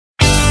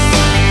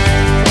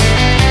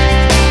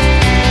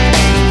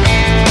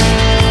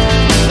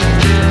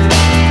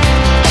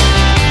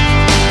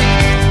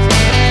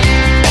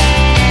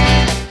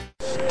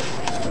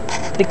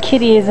The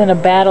kitty is in a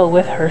battle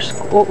with her.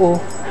 Uh-oh.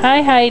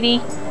 Hi, Heidi.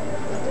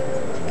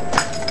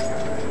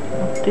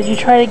 Did you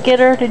try to get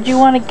her? Did you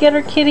want to get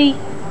her, kitty?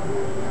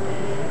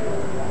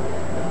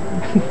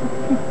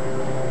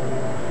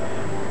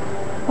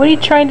 What are you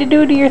trying to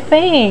do to your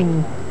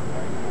thing?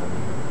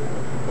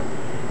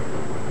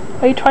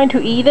 Are you trying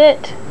to eat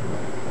it?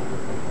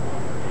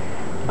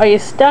 Are you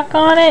stuck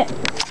on it?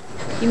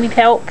 You need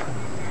help?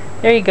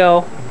 There you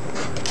go.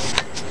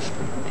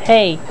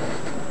 Hey.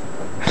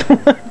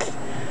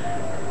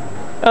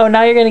 Oh,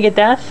 now you're gonna get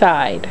that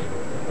side.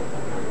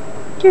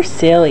 You're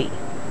silly.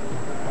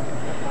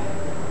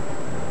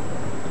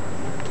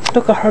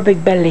 Look at her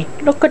big belly.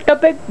 Look at the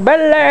big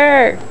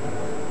belly.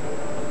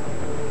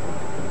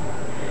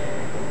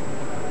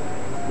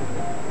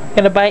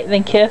 Gonna bite and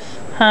then kiss,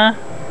 huh?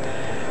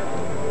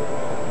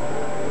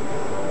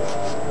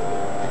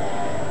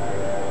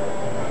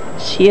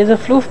 She is a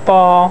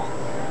floofball.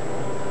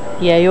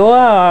 Yeah, you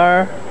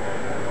are.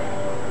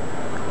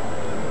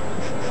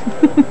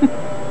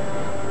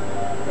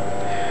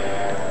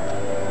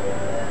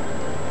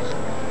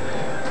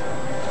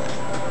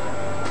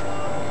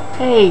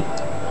 Hey.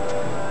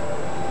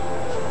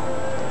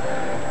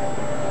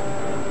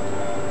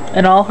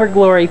 In all her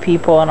glory,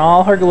 people, in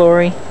all her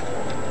glory.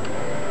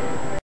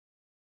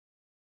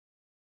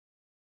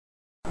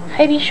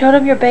 Heidi showed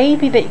him your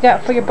baby that you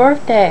got for your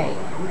birthday.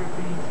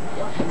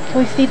 Can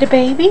we see the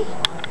baby?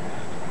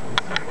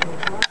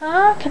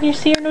 Huh? Can you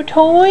see her new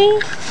toy?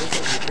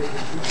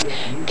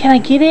 Can I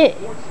get it?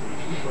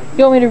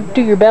 You want me to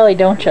do your belly,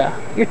 don't you?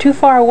 You're too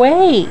far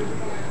away.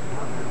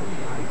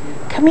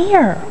 Come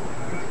here.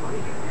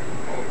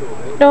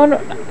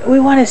 No, we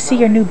want to see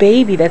your new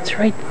baby. That's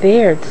right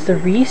there. It's the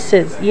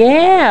Reese's.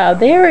 Yeah,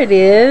 there it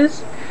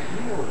is.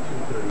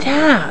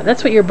 Yeah,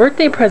 that's what your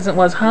birthday present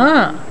was,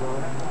 huh?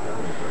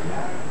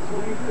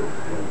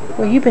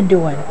 What you been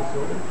doing?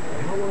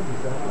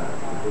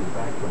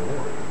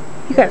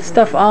 You got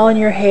stuff all in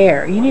your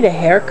hair. You need a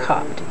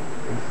haircut.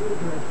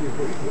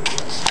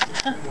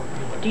 Huh?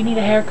 Do you need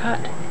a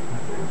haircut?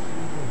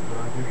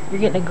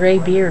 You're getting a gray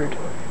beard.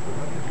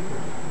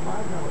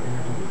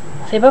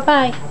 Say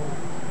bye-bye.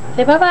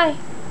 Say bye-bye.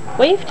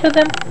 Wave to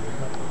them.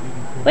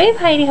 Wave,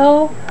 Heidi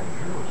ho.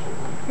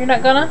 You're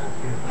not gonna?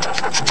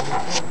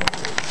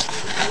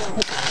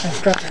 I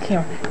dropped the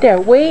camera.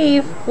 There,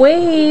 wave.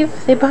 Wave.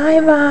 Say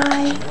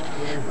bye-bye.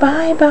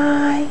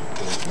 Bye-bye.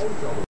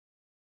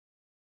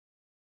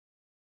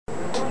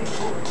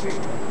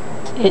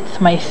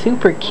 It's my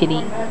super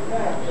kitty.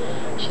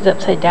 She's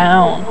upside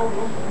down.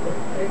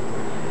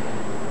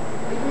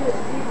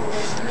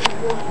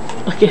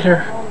 Look at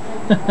her.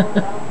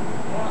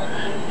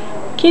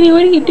 Kitty,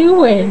 what are you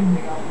doing?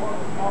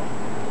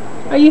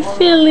 Are you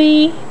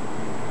silly?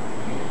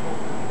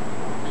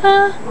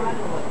 Huh?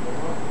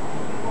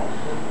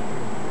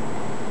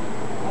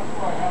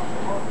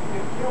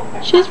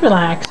 She's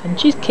relaxing.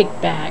 She's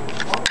kicked back.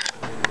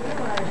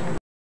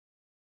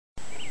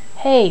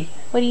 Hey,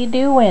 what are you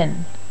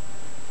doing?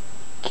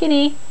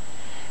 Kitty,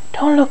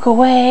 don't look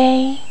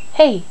away.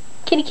 Hey,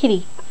 kitty,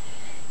 kitty.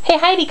 Hey,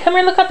 Heidi, come here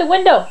and look out the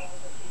window.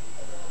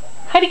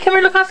 Heidi, come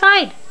here, look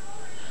outside.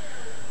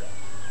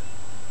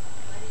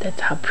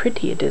 That's how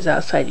pretty it is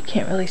outside. You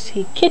can't really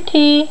see.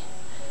 Kitty.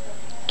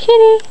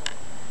 Kitty.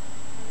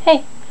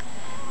 Hey.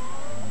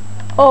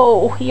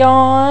 Oh,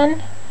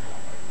 yawn.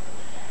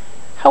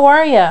 How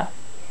are ya?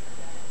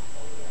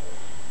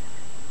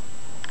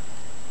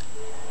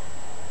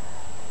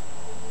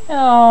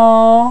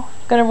 Oh,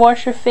 gonna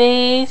wash your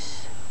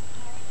face?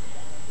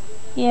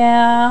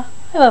 Yeah,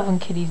 I love when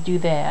kitties do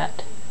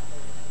that.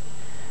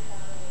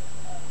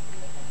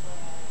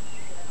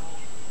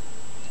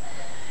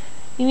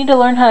 You need to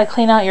learn how to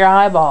clean out your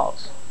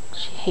eyeballs.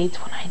 She hates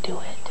when I do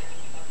it.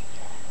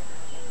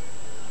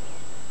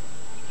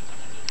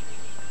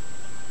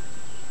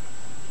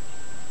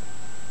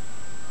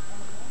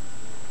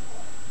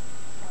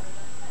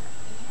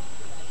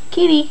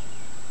 Kitty,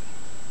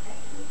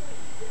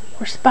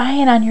 we're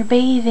spying on your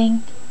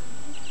bathing.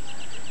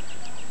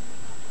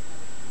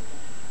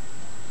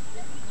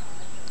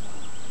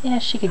 Yeah,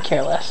 she could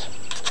care less.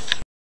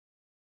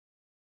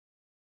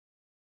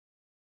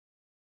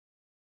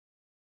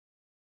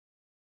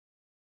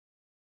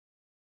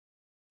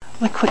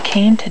 Look what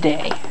came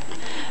today.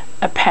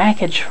 A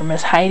package from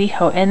Miss Heidi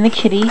Ho and the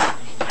kitty.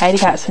 Heidi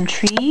got some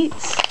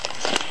treats.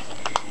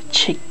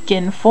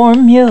 Chicken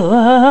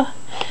formula.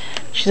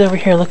 She's over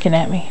here looking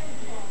at me.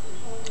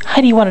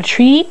 Heidi, you want a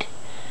treat?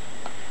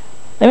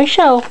 Let me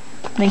show.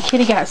 Then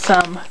kitty got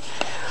some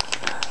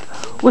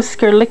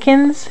Whisker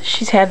Lickins.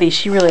 She's had these.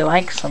 She really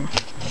likes them.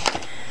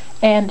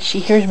 And she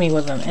hears me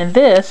with them. And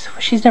this,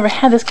 she's never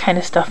had this kind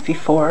of stuff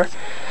before.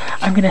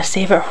 I'm going to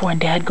save it for when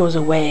Dad goes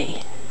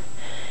away.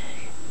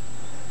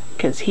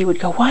 Because he would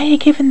go, why are you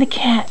giving the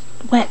cat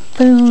wet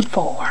food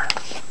for?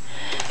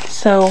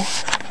 So,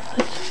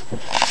 let's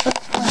put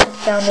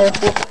this down there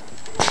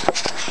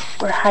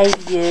where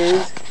Heidi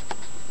is.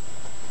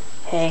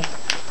 Okay,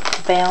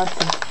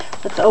 balancing.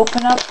 Let's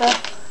open up the...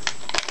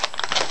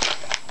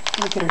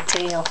 Look at her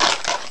tail.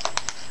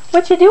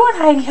 What you doing,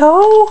 Heidi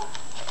Ho?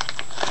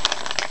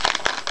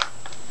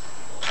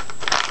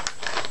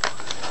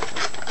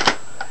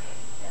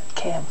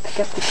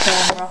 up the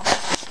camera.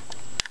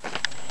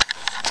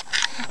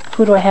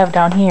 Who do I have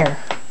down here?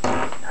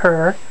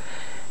 Her.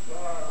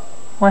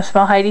 Want to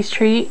smell Heidi's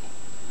treat?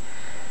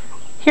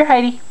 Here,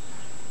 Heidi.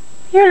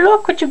 Here,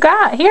 look what you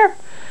got. Here.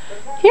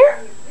 Here.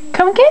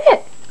 Come get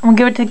it. I'm going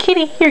to give it to the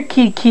kitty. Here,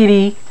 kitty,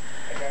 kitty.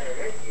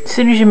 As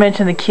soon as you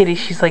mention the kitty,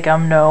 she's like,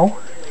 no.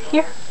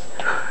 Here.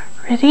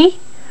 Ready?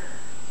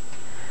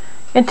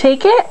 And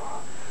take it.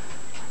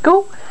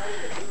 Go.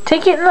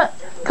 Take it.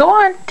 Go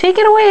on. Take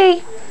it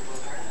away.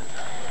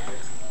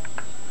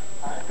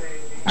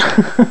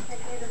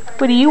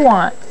 What do you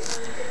want?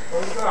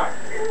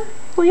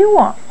 What do you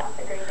want?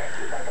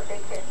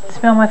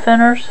 Smell my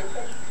feathers?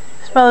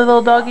 Smell the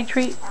little doggy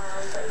treat?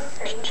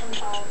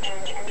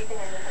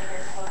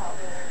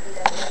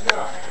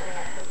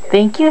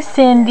 Thank you,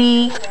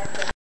 Cindy.